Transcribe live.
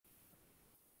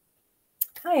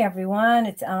Hi everyone,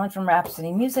 it's Ellen from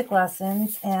Rhapsody Music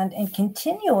Lessons, and in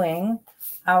continuing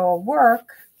our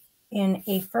work in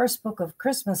a first book of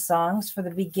Christmas songs for the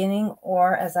beginning,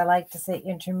 or as I like to say,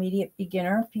 intermediate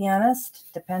beginner pianist,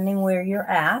 depending where you're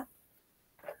at,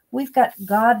 we've got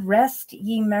God Rest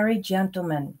Ye Merry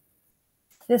Gentlemen.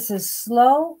 This is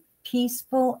slow,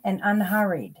 peaceful, and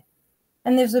unhurried.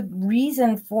 And there's a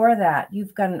reason for that.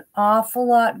 You've got an awful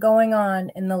lot going on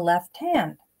in the left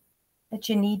hand that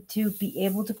you need to be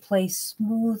able to play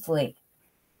smoothly.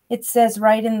 It says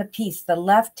right in the piece, the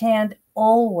left hand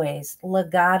always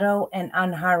legato and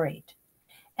unhurried.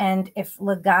 And if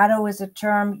legato is a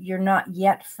term you're not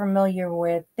yet familiar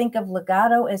with, think of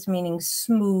legato as meaning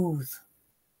smooth.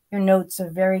 Your notes are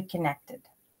very connected.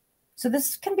 So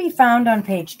this can be found on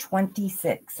page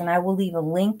 26, and I will leave a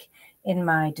link in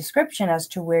my description as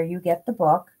to where you get the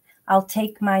book. I'll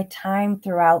take my time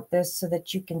throughout this so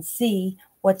that you can see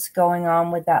what's going on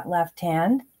with that left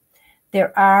hand.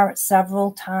 There are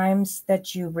several times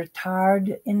that you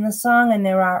retard in the song, and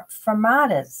there are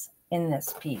fermatas in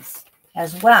this piece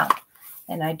as well.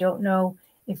 And I don't know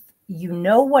if you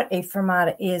know what a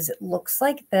fermata is. It looks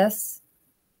like this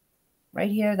right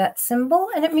here, that symbol,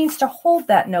 and it means to hold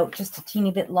that note just a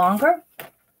teeny bit longer.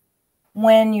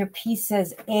 When your piece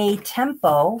says a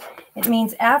tempo, it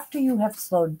means after you have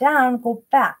slowed down, go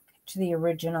back to the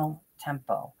original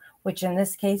tempo, which in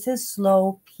this case is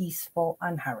slow, peaceful,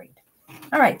 unhurried.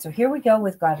 All right, so here we go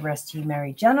with God Rest Ye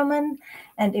Merry Gentlemen.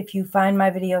 And if you find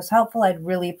my videos helpful, I'd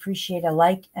really appreciate a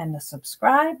like and a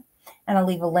subscribe. And I'll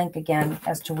leave a link again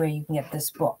as to where you can get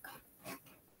this book.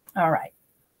 All right.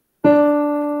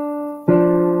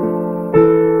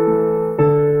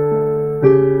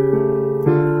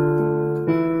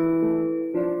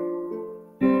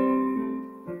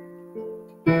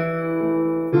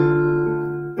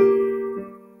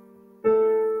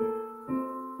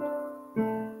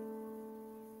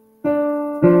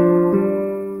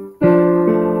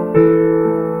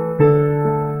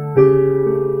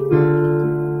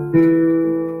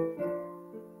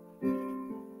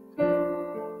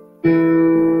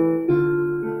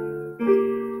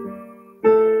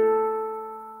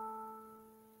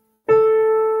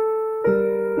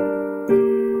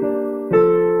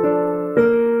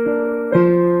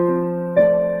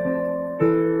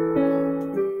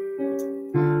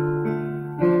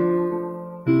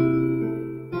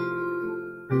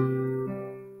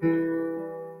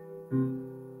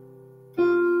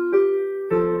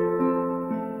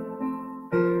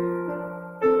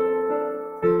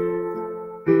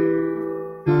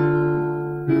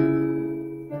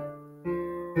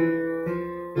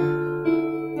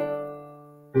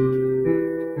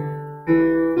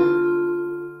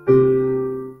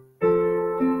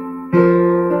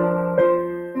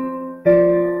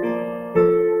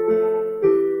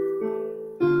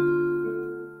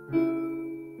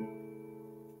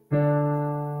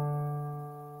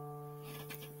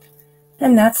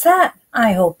 And that's that.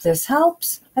 I hope this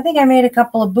helps. I think I made a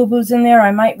couple of boo-boos in there.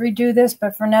 I might redo this,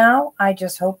 but for now, I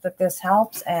just hope that this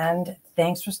helps. And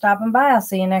thanks for stopping by. I'll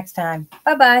see you next time.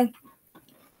 Bye-bye.